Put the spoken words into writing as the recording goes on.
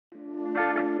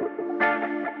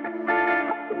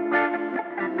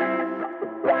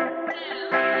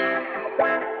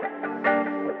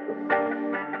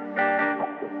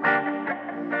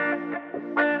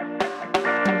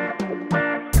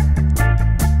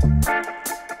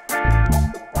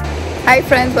Hi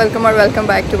friends, welcome or welcome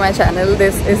back to my channel.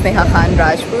 This is Neha Khan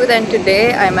Rajput and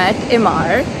today I'm at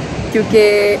Emaar क्योंकि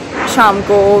शाम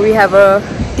को we have a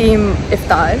team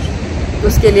iftar.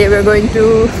 उसके लिए we're going to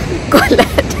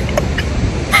Colette.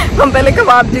 हम पहले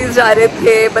कबाब चीज़ जा रहे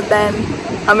थे but then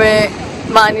हमें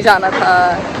वहाँ नहीं जाना था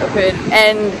तो फिर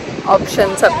end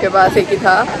option सबके पास एक ही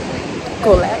था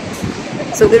Colette.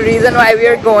 So the reason why we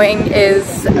are going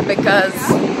is because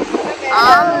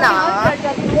Amna,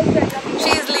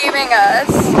 she's leaving us,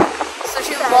 so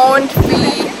she won't be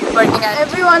working at.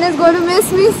 Everyone is going to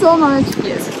miss me so much.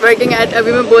 Yes, working at.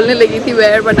 अभी मैं बोलने लगी थी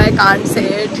where, but I can't say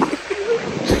it.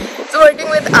 So working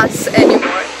with us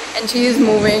anymore, and she is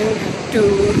moving to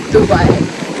Dubai.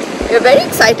 We're very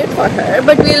excited for her,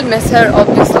 but we'll miss her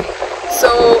obviously.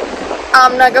 So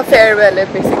Amna का farewell है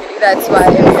basically. That's why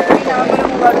we are.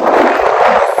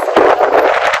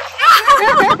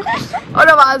 और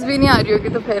आवाज़ भी नहीं आ रही होगी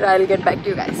तो फिर I'll get back to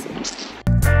you guys.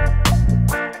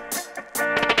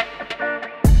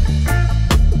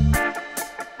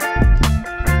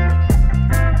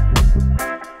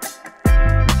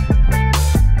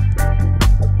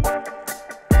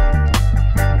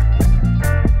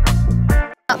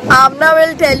 Amna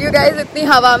will tell you guys इतनी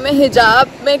हवा में हिजाब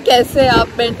में कैसे आप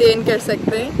मेंटेन कर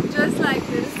सकते हैं. Just like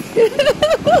this.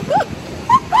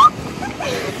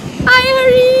 Hi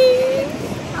Hari.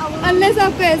 Unless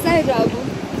आपका ऐसा हिजाब हो.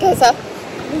 कैसा?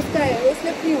 उसका है, वो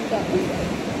स्लिप नहीं होता.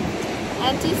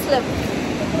 Anti-slip.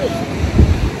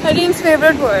 Harim's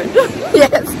favorite word.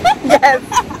 Yes, yes,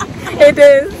 it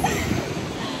is.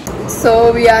 So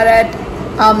we are at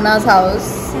Amna's house.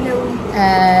 Hello.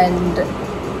 And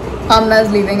Amna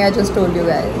is leaving. I just told you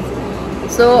guys.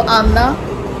 So Amna,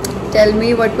 tell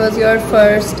me what was your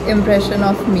first impression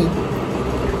of me?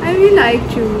 I really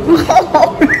liked you.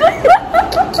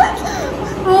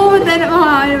 Oh, then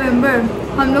I remember.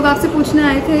 हम लोग आपसे पूछने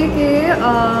आए थे कि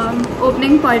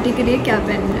opening party के लिए क्या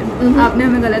पहनना है. आपने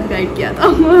हमें गलत गाइड किया था.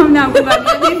 हमने आपको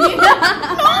गालियाँ दी थी.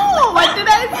 No, what did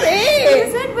I say? You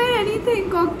said wear anything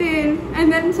cocktail,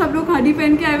 and then सब लोग खादी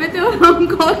पहन के आए हुए थे और हम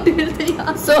cocktail थे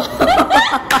यार. So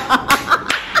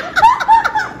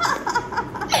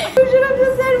You should have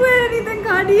just said wear anything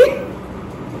khadi.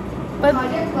 but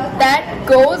that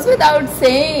goes without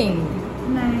saying.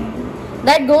 नहीं.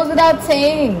 That goes without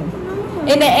saying.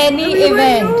 In any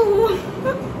event.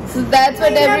 So that's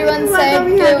what everyone said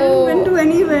we haven't been to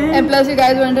any event. And plus you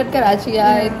guys went at Karachi,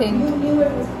 I think.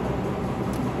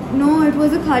 No, it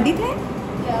was a khadi thing.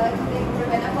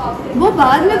 वो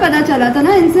बाद में पता चला था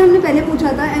ना, इनसे हमने पहले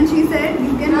पूछा था and she said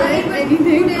you can wear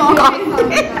anything.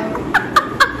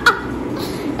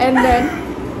 And then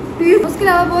उसके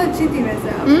अलावा बहुत अच्छी थी वैसे.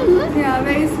 Yeah,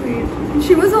 very sweet.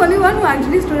 She was the only one who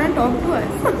actually stood and talked to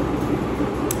us.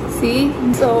 see,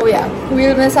 so yeah,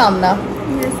 we'll miss Amna.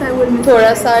 Yes, I would miss.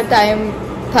 थोड़ा सा time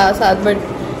था साथ but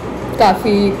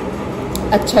काफ़ी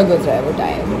अच्छा गुजरा है वो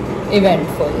time.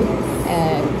 Eventful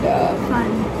and fun.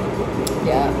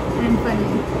 Yeah. And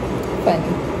funny.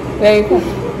 Funny. Very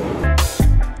funny.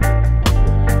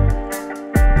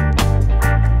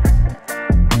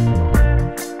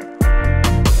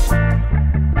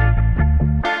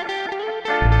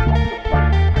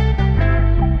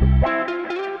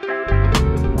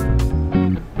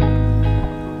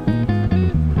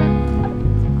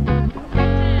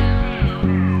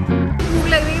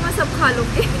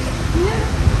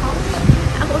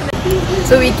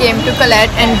 So we came to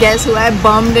Colette and guess who I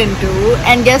bumped into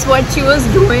and guess what she was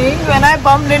doing when I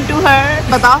bumped into her.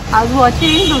 Bata? I was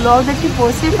watching the vlog that you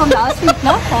posted from last week,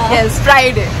 no? Yes,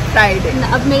 Friday.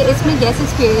 अब मेरे इसमें guest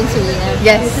experience हुई है.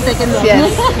 Yes. This is second vlog.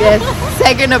 Yes.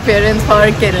 Second appearance for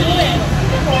Kiran.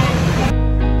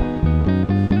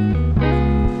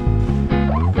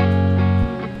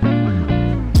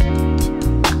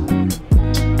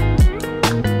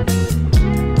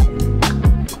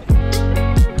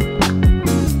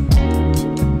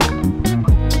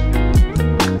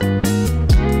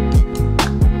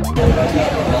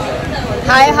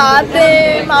 हाय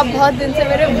हातिम, आप बहुत दिन से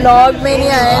मेरे ब्लॉग में नहीं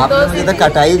आए तो मुझे तो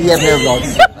कटा ही दिया अपने blogs.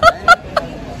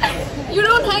 You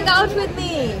don't hang out with me.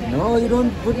 No, you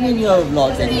don't put me in your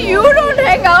vlogs anymore. You don't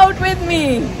hang out with me.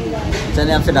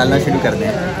 चलिए आपसे डालना शुरू कर दें.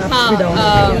 हाँ.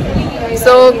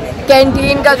 So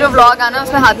कैंटीन का जो व्लॉग आना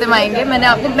उसमें हातिम आएंगे.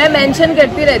 मैं मेंशन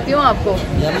करती रहती हूँ आपको.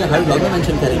 यार मैं हर ब्लॉग में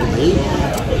मेंशन करेंगे भाई.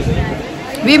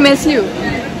 We miss you.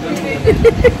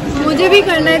 मुझे भी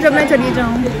करना है जब मैं चली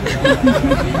जाऊँ.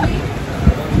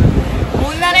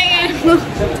 भूलना नहीं है.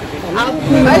 अब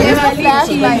भूलने वाली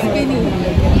चीज़ भी नहीं.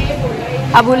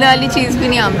 अब भूलने वाली चीज़ भी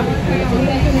नहीं आना.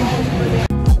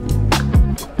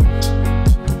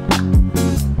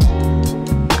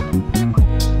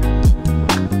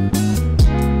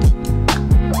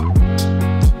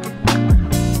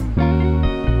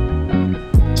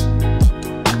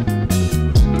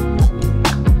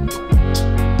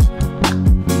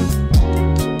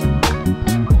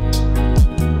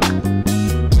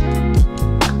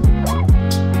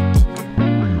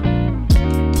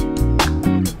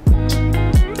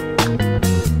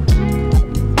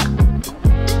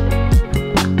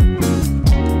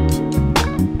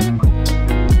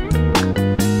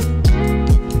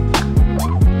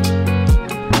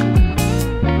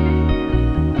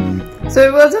 So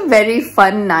it was a very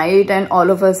fun night and all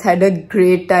of us had a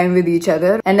great time with each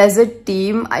other. And as a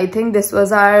team, I think this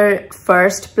was our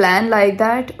first plan like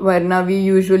that. Varna we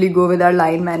usually go with our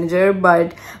line manager,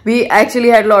 but we actually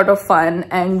had a lot of fun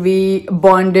and we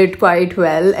bonded quite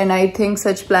well. And I think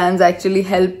such plans actually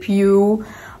help you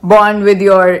bond with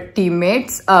your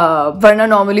teammates. Varna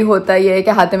normally hota ye hai ki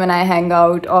Hatim and I hang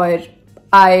out, or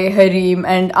I, Hareem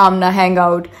and Amna hang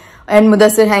out. And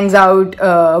Mudassir hangs out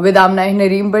with Amna and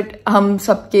Hareem, but hum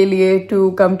sabke liye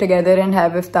to come together and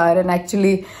have iftar and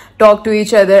actually talk to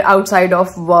each other outside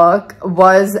of work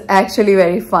was actually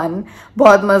very fun.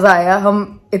 बहुत मजा आया,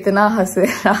 हम इतना हंसे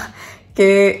ना कि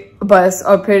बस,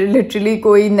 और फिर literally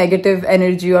कोई negative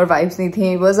energy और vibes नहीं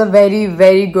थी. It was a very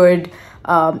very good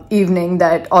evening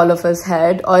that all of us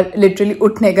had, और literally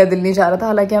उठने का दिल नहीं चाह रहा था,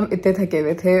 हालांकि हम इतने थके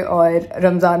हुए थे. और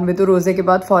रमज़ान में तो रोज़े के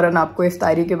बाद फ़ौरन आपको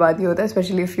इफ्तारी के बाद ही होता है,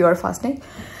 specially if you are fasting,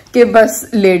 कि बस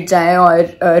लेट जाएं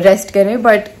और रेस्ट करें.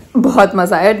 बट बहुत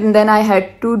मज़ा आया. And then I had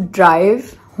to drive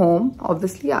home.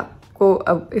 Obviously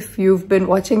आपको, if you been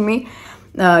watching me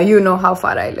you know how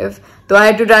far I live. So I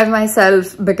had to drive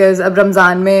myself because अब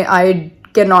रमज़ान में I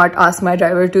cannot ask my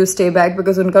driver to stay back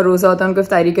because उनका रोज़ा होता है, उनको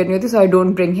इफ्तारी करनी होती है. So I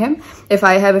don't bring him. If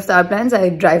I have iftar plans, I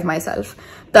drive myself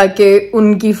ताकि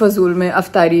उनकी फजूल में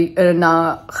इफ्तारी ना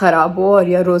ख़राब हो और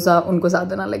या रोज़ा उनको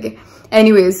ज़्यादा ना लगे.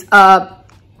 Anyways,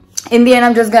 in the end,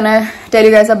 I'm just gonna tell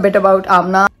you guys a bit about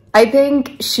Amna. I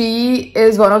think she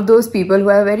is one of those people who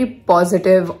have very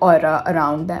positive aura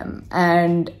around them,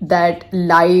 and that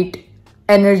light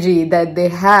energy that they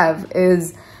have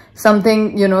is something,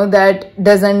 you know, that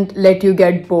doesn't let you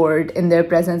get bored in their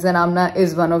presence. And Amna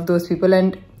is one of those people,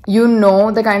 and you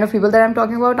know the kind of people that I'm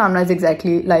talking about. Amna is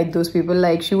exactly like those people.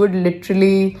 Like, she would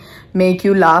literally make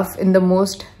you laugh in the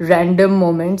most random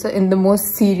moments, in the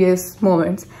most serious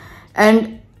moments,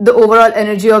 and the overall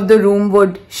energy of the room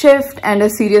would shift and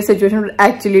a serious situation would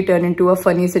actually turn into a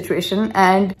funny situation.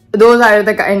 And those are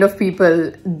the kind of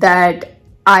people that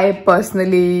I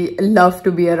personally love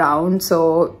to be around.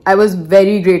 So I was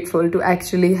very grateful to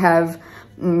actually have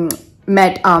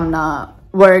met Amna,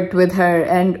 worked with her,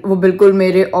 and वो बिल्कुल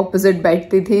मेरे opposite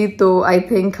बैठती थी. तो I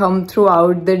think हम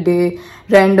throughout the day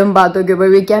random बातों के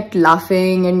ऊपर we kept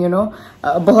laughing and you know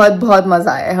बहुत बहुत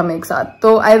मजा आया हम एक साथ.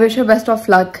 तो I wish her best of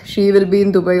luck. She will be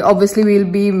in Dubai. Obviously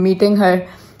we'll be meeting her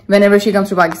whenever she comes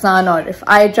to Pakistan, or if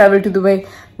I travel to Dubai,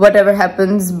 whatever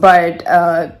happens. But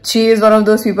she is one of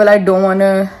those people I don't want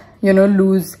to, you know,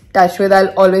 lose touch with.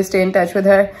 I'll always stay in touch with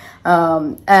her.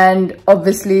 And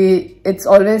obviously it's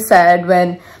always sad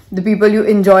when the people you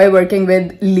enjoy working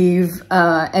with leave,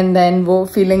 and then wo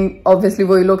feeling, obviously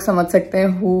wohi log samajh sakte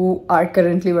hain who are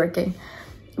currently working,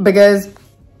 because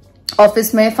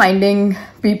office mein finding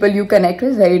people you connect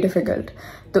with is very difficult.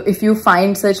 तो if you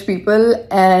find such people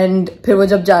and फिर वो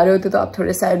जब जा रहे होते तो आप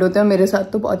थोड़े sad होते हैं. मेरे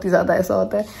साथ तो बहुत ही ज़्यादा ऐसा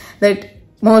होता है that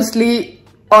mostly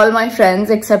all my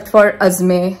friends except for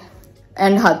Azme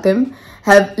and Hatim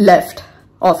have left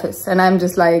office and I'm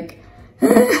just like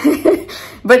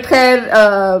but खैर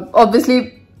obviously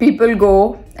people go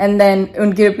and then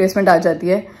उनकी replacement आ जाती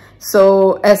है. So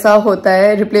ऐसा होता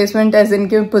है, replacement as in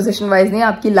कि position wise नहीं,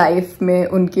 आपकी life में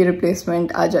उनकी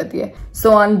replacement आ जाती है.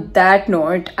 So on that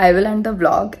note, I will end the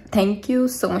vlog. Thank you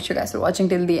so much you guys for watching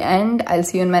till the end. I'll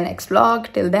see you in my next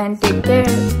vlog. Till then, take care.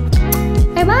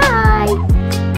 Bye bye.